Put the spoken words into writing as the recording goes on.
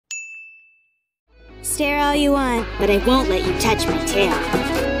Stare all you want, but I won't let you touch my tail.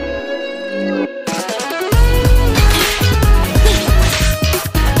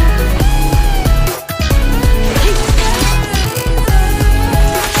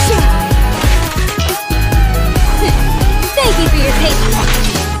 Thank you for your patience.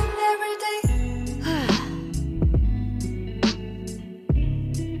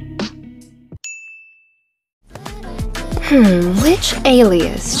 Which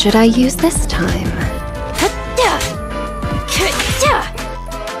alias should I use this time?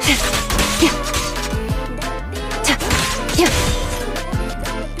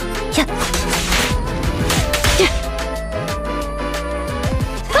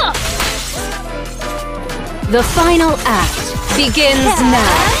 The final act begins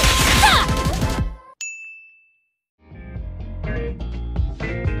now.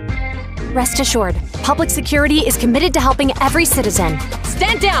 Rest assured, public security is committed to helping every citizen.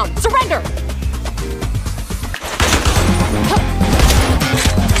 Stand down! Surrender!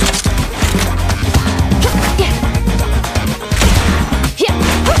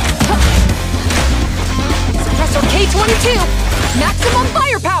 Suppressor K-22! Maximum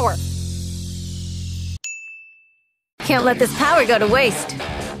firepower! Can't let this power go to waste.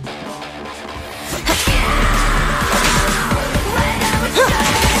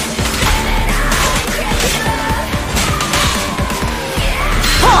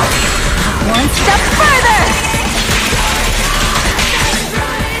 One step further!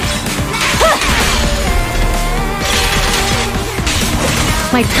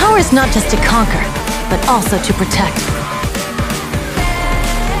 My power is not just to conquer, but also to protect.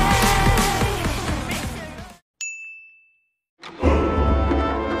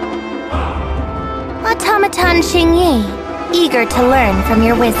 Automaton Xingyi, eager to learn from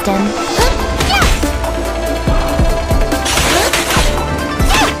your wisdom.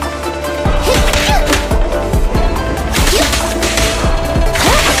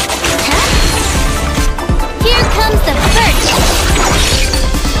 Here comes the first!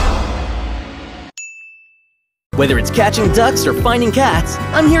 Whether it's catching ducks or finding cats,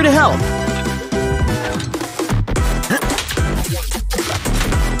 I'm here to help.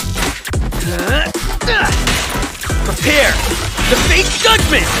 Prepare to face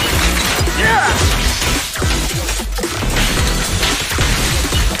judgment!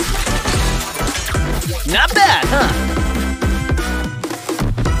 Not bad, huh?